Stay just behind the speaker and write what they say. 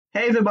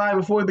Hey everybody,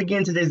 before we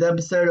begin today's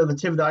episode of the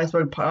Tip of the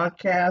Iceberg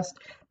podcast,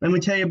 let me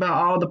tell you about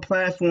all the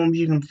platforms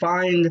you can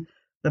find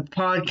the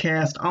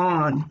podcast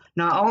on.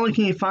 Not only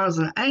can you find us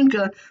on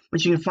Anchor,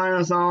 but you can find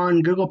us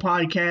on Google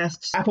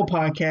Podcasts, Apple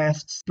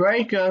Podcasts,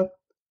 Breaker,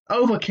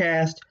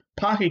 Overcast,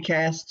 Pocket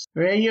Casts,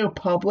 Radio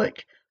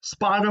Public,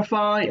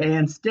 Spotify,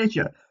 and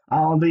Stitcher.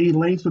 All the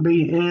links will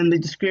be in the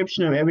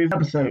description of every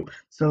episode.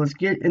 So let's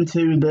get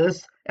into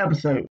this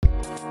episode.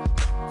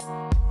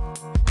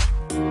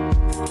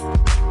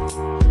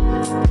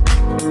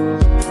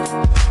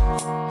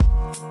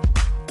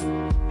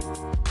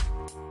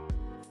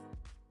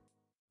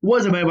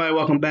 What's up, everybody?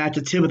 Welcome back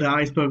to Tip of the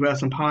Iceberg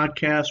Wrestling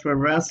Podcast, where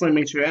wrestling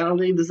meets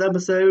reality. This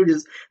episode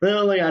is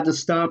literally, I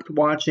just stopped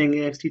watching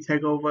NXT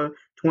TakeOver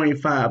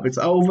 25. It's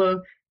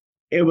over.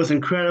 It was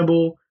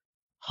incredible.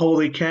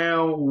 Holy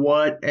cow,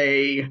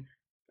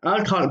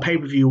 I'd call it a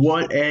pay-per-view.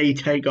 What a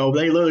takeover.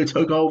 They literally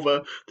took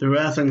over the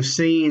wrestling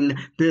scene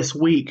this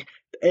week.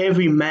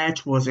 Every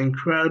match was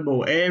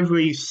incredible.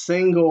 Every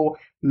single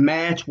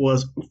match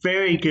was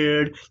very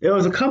good. There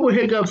was a couple of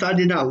hiccups I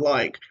did not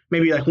like.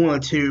 Maybe like one or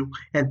two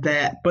at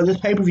that. But this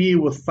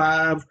pay-per-view was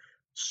 5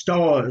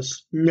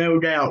 stars, no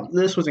doubt.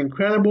 This was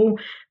incredible.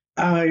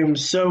 I am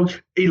so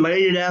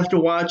elated after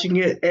watching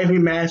it. Every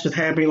match was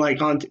happening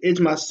like on edge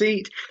of my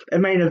seat. The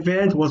main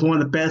event was one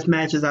of the best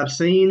matches I've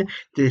seen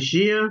this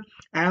year.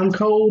 Adam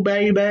Cole,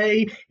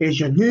 baby, is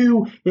your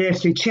new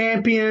NXT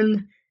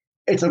champion.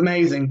 It's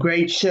amazing.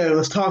 Great show.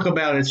 Let's talk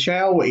about it,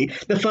 shall we?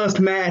 The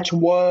first match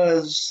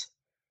was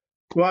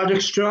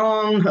Roderick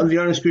Strong of the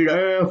Undisputed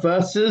Era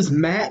versus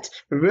Matt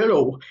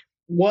Riddle.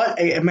 What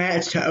a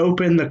match to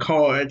open the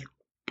card.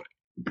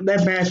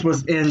 That match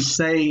was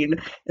insane.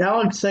 And I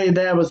would say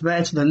that was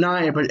match of the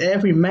night, but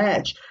every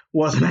match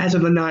was match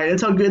of the night.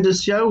 That's how good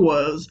this show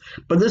was.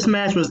 But this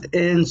match was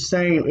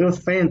insane. It was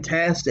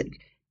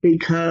fantastic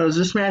because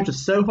this match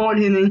was so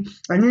hard-hitting.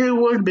 I knew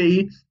it would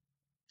be.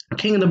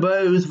 King of the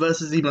Bros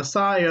versus the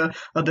Messiah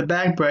of the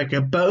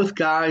Backbreaker. Both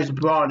guys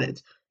brought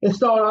it. It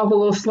started off a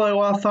little slow,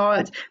 I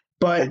thought,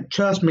 but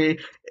trust me,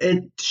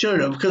 it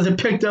should have, because it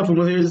picked up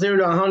from 0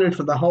 to 100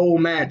 for the whole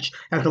match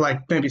after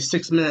like maybe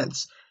 6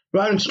 minutes.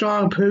 Roderick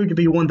Strong proved to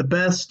be one of the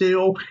best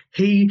still.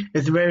 He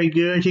is very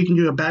good. He can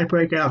do a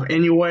backbreaker out of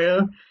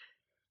anywhere.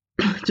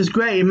 Just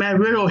great. Matt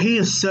Riddle, he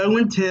is so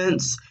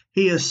intense.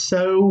 He is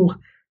so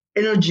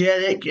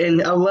energetic,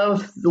 and I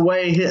love the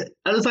way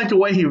I just like the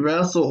way he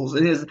wrestles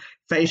and his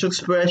facial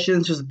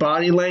expressions, his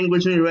body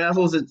language when he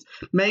wrestles. It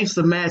makes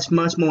the match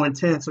much more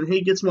intense. When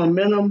he gets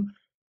momentum,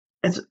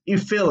 you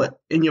feel it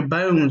in your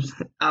bones.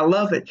 I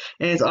love it.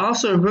 And it's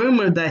also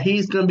rumored that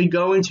he's going to be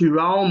going to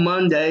Raw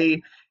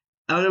Monday.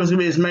 I don't know if it's going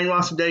to be his main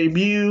roster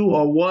debut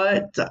or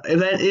what. If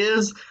that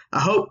is, I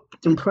hope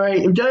and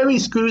pray. If WWE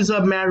screws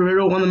up Matt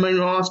Riddle on the main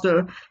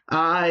roster,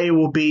 I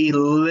will be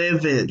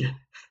livid.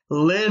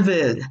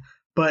 Livid.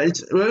 But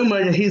it's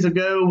rumored that he's a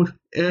go.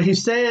 He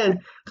said,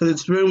 because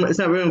it's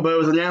not rumored, but it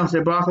was announced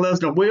that Brock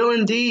Lesnar will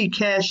indeed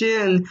cash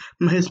in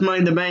his Money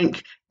in the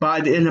Bank by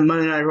the end of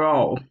Monday Night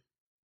Raw.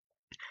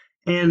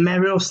 And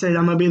Matt Riddle said,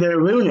 I'm going to be there to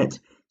ruin it.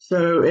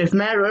 So if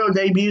Matt Riddle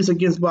debuts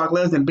against Brock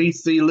Lesnar and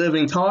beats the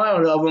living tar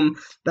out of him,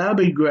 that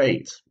would be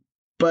great.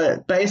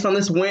 But based on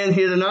this win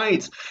here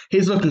tonight,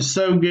 he's looking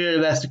so good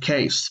if that's the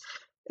case.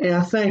 And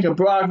I think a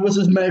Brock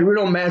versus Matt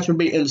Riddle match would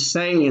be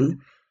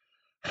insane.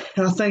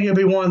 And I think it'll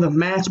be one of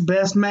the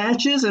best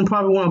matches and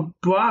probably one of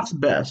Brock's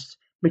best.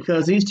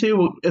 Because these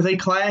two, if they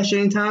clash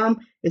anytime,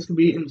 it's going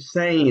to be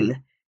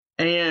insane.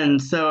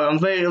 And so I'm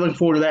very looking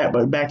forward to that.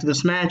 But back to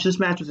this match. This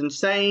match was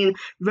insane.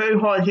 Very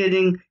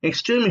hard-hitting.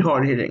 Extremely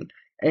hard-hitting.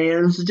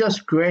 And it's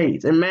just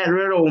great. And Matt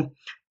Riddle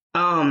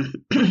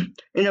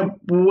ended up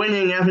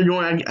winning after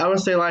doing, I would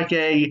say, like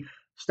a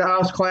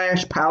Styles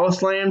Clash Power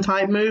Slam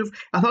type move.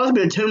 I thought it would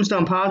be a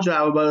Tombstone Power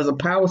Driver, but it was a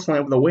Power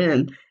Slam for the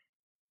win.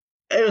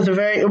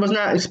 It was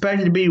not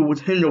expected to be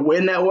with him to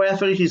win that way. I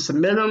thought he'd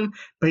submit him,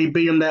 but he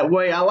beat him that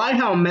way. I like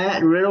how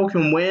Matt Riddle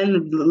can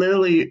win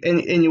literally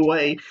in any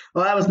way. A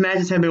lot of his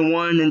matches have been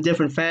won in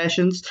different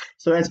fashions,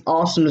 so that's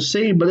awesome to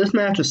see. But this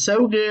match was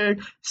so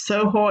good,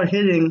 so hard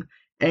hitting,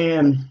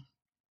 and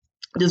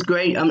just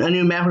great. I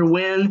knew Matt would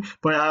win,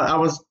 but I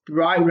was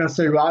right when I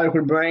said Roderick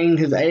would bring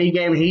his A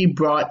game. He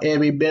brought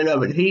every bit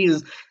of it.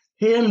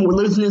 Him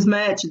losing this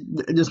match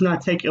does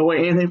not take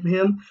away anything from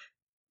him.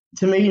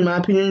 To me, in my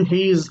opinion,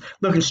 he's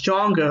looking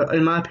stronger,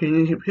 in my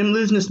opinion. Him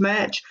losing this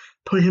match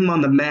put him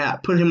on the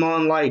map, put him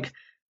on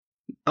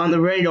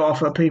the radar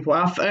for people.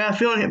 I got a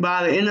feeling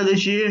by the end of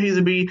this year, he's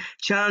going to be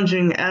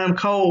challenging Adam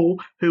Cole,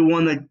 who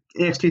won the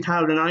NXT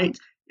title tonight,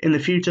 in the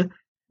future.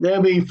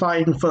 They'll be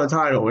fighting for the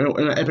title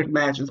in an epic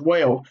match as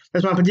well.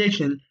 That's my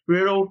prediction.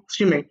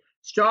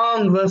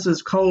 Strong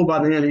versus Cole by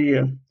the end of the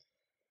year.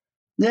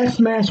 Next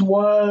match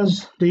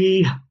was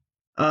the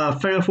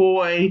Fatal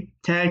 4-Way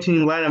Tag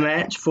Team Ladder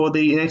match for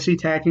the NXT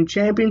Tag Team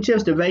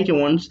Championships, the vacant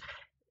ones.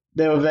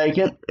 They were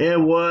vacant. It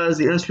was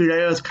the Undisputed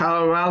Era's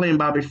Kyle O'Reilly and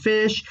Bobby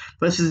Fish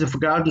versus the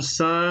Forgotten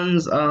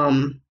Sons,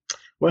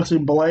 Wesley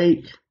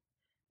Blake,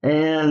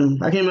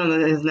 and I can't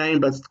remember his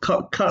name, but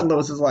Cutler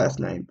was his last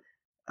name.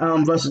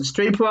 versus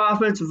Street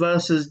Profits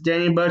versus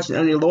Danny Burch and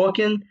Oney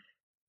Lorcan.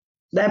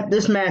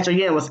 This match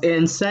again was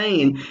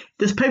insane.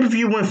 This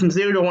pay-per-view went from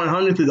 0 to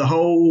 100 through the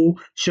whole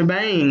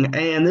shebang,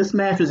 and this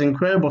match was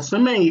incredible. So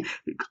many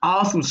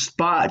awesome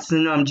spots.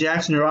 And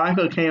Jackson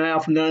Ryker came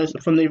out from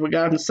the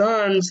Forgotten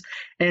Sons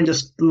and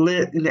just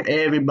lit into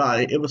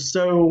everybody.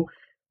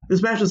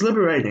 This match was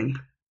liberating.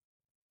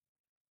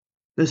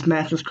 This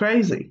match was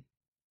crazy.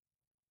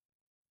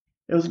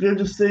 It was good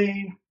to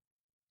see.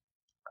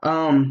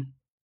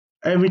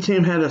 Every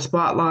team had a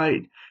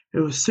spotlight. It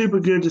was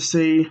super good to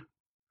see.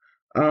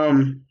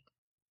 So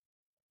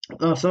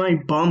many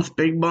bumps,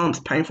 big bumps,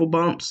 painful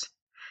bumps.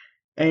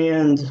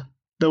 And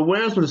the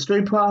winners were the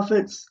Street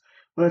Profits,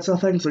 which I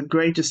think is a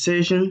great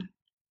decision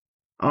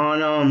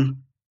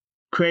on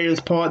Creator's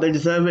part. They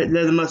deserve it.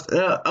 They're the most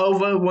one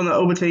of the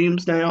over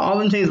teams now. All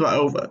the teams were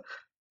over.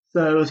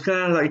 So it's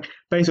kind of like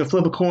basically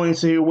flip a coin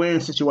to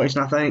win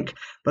situation, I think.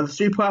 But the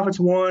Street Profits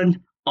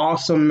won.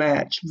 Awesome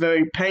match.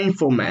 Very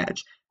painful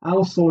match. I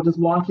was sore just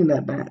watching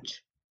that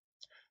match.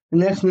 The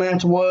next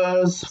match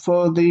was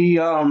for the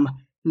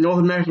North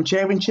American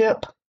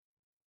Championship.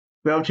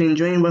 Velveteen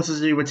Dream versus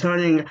the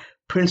returning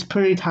Prince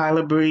Pretty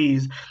Tyler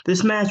Breeze.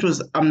 This match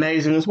was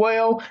amazing as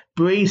well.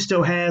 Breeze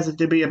still has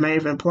to be a main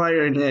event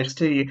player in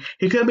NXT.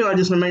 He could be like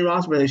this in the main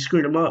roster, but they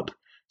screwed him up.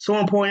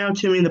 Someone pointed out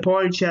to me in the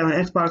party chat on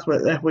Xbox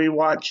that we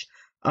watch,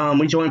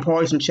 we join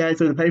parties and chat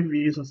through the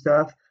pay-per-views and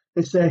stuff.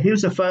 They said he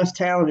was the first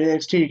talent in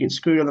NXT to get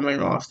screwed on the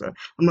main roster.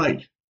 I'm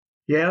like,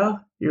 yeah,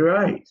 you're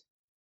right.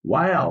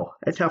 Wow,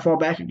 that's how far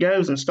back it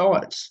goes and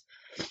starts.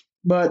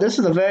 But this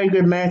is a very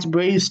good match.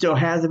 Breeze still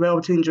has the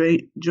Velveteen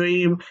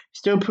Dream.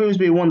 Still proves to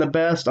be one of the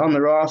best on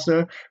the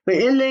roster.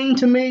 The ending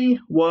to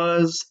me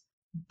was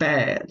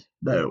bad,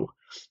 though.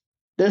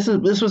 This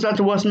was not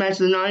the worst match of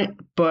the night,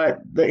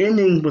 but the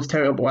ending was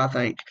terrible, I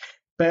think.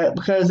 But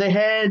because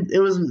Tyler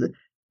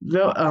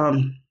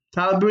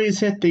Breeze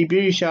hit the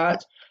beauty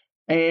shot,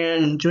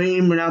 and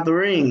Dream went out the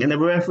ring, and the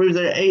referees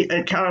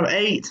at count of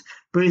 8.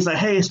 Breeze like,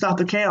 hey, stop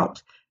the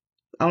count.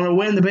 I want to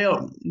win the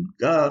belt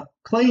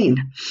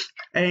clean,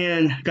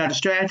 and got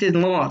distracted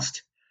and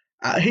lost.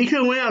 He could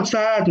have went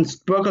outside and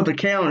broke up the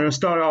count and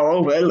start all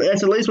over.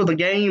 That's at least what the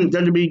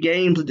WWE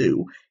games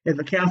do. If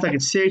the count's like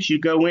at 6, you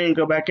go in,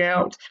 go back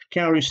out,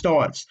 count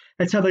restarts.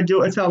 That's how they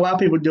do it. That's how a lot of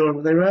people do it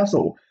when they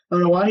wrestle. I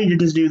don't know why he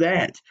didn't just do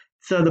that.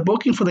 So the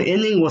booking for the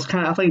ending was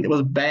I think it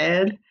was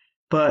bad,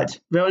 but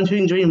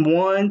Velveteen Dream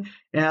won,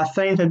 and I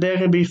think that they're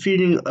going to be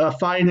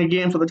fighting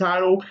again for the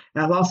title.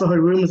 And I've also heard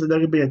rumors that they're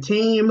going to be a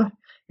team.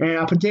 And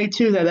I predict,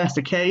 too, that that's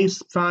the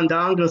case.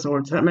 Fandango's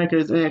or make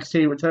his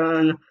NXT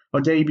return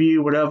or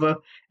debut, whatever,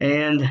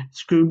 and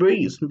screw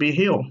Breeze and be a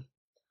heel.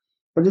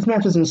 But this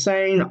match was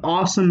insane.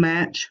 Awesome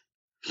match.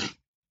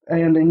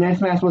 And the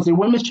next match was the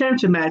Women's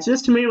Championship match.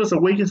 This, to me, was the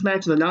weakest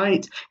match of the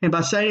night. And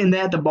by saying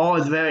that, the bar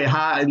is very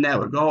high in that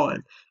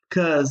regard.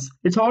 Because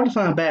it's hard to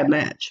find a bad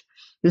match.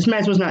 This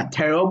match was not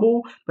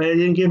terrible, but it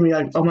didn't give me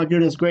like, oh my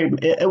goodness, great.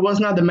 It was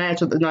not the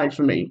match of the night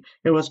for me.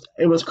 It was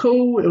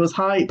cool. It was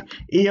hype.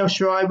 Io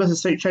Shirai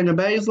versus Shayna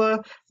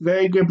Baszler,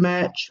 very good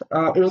match.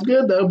 It was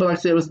good though, but like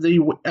I said, it was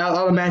out of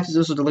all the matches,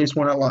 this was the least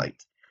one I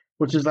liked.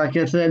 Which is like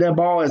I said, that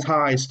ball is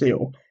high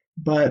still.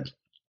 But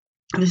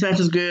this match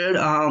is good.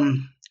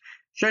 Shayna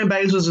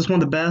Baszler is just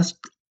one of the best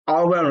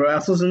all-around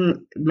wrestlers,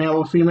 in male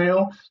or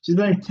female. She's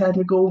very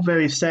technical,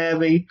 very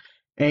savvy.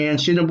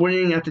 And she ended up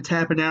winning after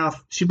tapping out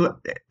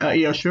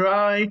Io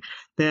Shirai.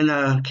 Then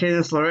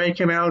Candice LeRae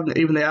came out and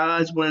evened the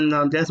odds when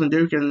Desmond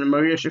Duke and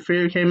Maria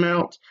Shafir came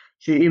out.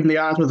 She evened the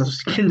odds with a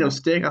kendo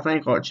stick, I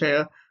think, or a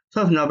chair.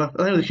 Something other.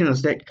 I think it was a kendo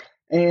stick.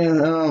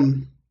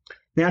 And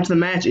then after the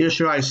match, Io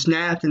Shirai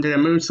snapped and did a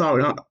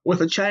moonsault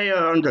with a chair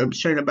under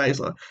Shayna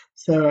Baszler.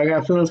 So I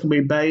got a feeling it's going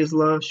to be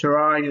Baszler,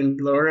 Shirai,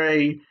 and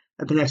LeRae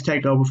at the next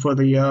takeover for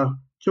the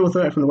triple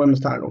threat for the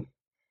women's title.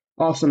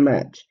 Awesome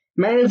match.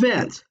 Main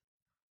event.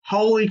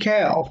 Holy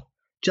cow.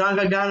 John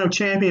Gargano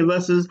champion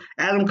versus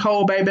Adam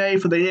Cole, baby,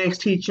 for the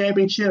NXT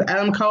Championship.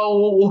 Adam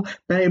Cole,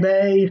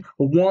 baby,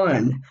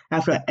 won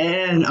after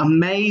an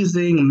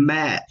amazing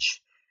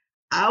match.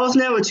 I was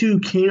never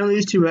too keen on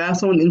these two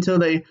wrestling until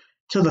the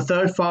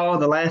third fall,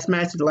 the last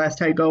match, the last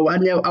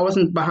takeover. I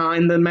wasn't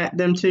behind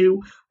them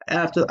two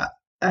after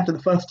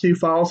the first two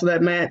falls of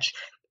that match.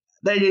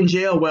 They didn't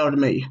gel well to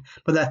me.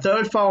 But that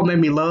third fall made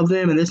me love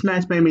them, and this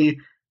match made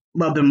me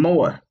love them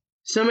more.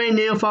 So many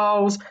near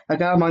falls. I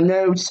got my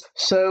notes.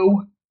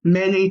 So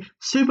many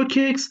super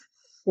kicks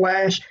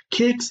 /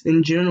 kicks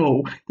in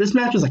general. This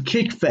match was a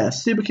kick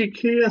fest. Super kick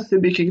here,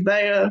 super kick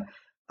there.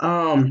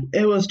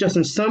 It was just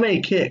in so many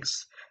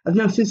kicks. I've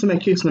never seen so many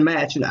kicks in a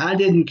match, and I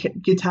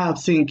didn't get tired of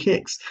seeing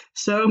kicks.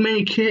 So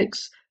many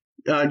kicks.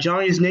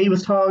 Johnny's knee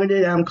was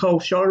targeted. Adam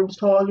Cole's shoulder was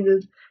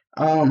targeted.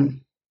 And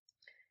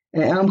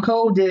Adam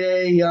Cole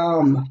did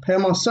a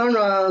Panama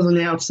Sunrise on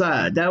the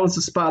outside. That was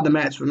the spot of the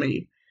match for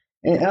me.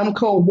 And Adam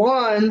Cole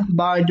won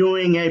by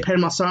doing a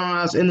Panama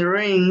Sunrise in the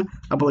ring,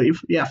 I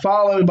believe. Yeah,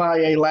 followed by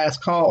a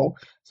last call.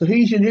 So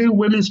he's your new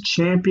women's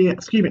champion.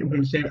 Excuse me,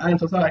 women's champion. I'm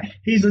so sorry.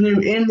 He's the new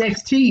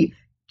NXT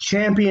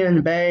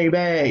champion,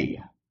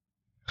 baby.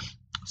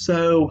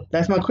 So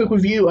that's my quick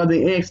review of the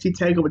NXT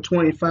TakeOver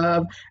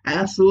 25.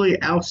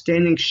 Absolutely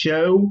outstanding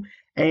show.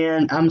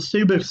 And I'm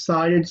super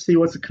excited to see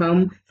what's to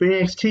come for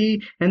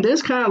NXT. And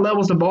this kind of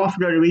levels the bar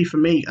for WWE for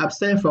me. I've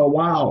said for a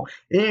while,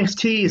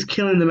 NXT is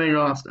killing the main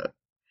roster.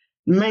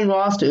 The main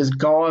roster is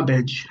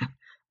garbage.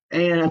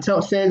 And until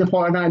it says in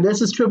part 9,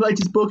 this is Triple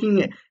H's booking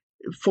it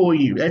for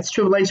you. That's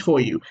Triple H for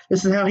you.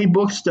 This is how he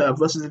books stuff.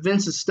 This is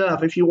Vince's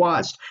stuff. If you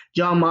watched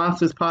John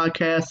Moxley's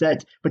podcast,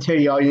 that will tell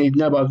you all you need to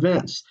know about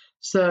Vince.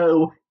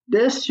 So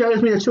this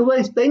shows me that Triple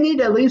H, they need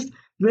at least,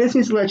 Vince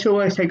needs to let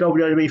Triple H take over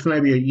WWE for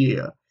maybe a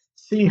year.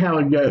 See how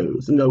it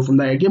goes and go from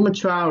there. Give him a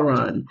trial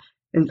run.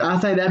 And I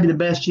think that'd be the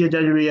best year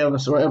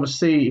WWE ever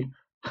see.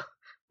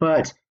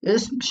 But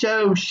this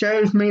show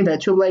shows me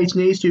that Triple H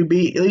needs to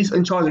be at least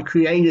in charge of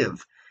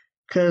creative.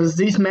 Because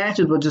these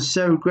matches were just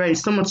so great.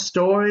 So much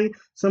story,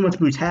 so much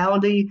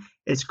brutality.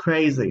 It's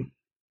crazy.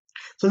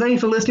 So thank you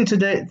for listening to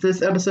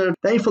this episode.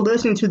 Thank you for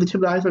listening to the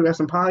Triple Iceberg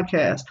Wrestling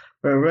Podcast,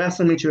 where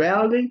wrestling meets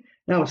reality.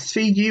 And I will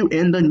see you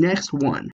in the next one.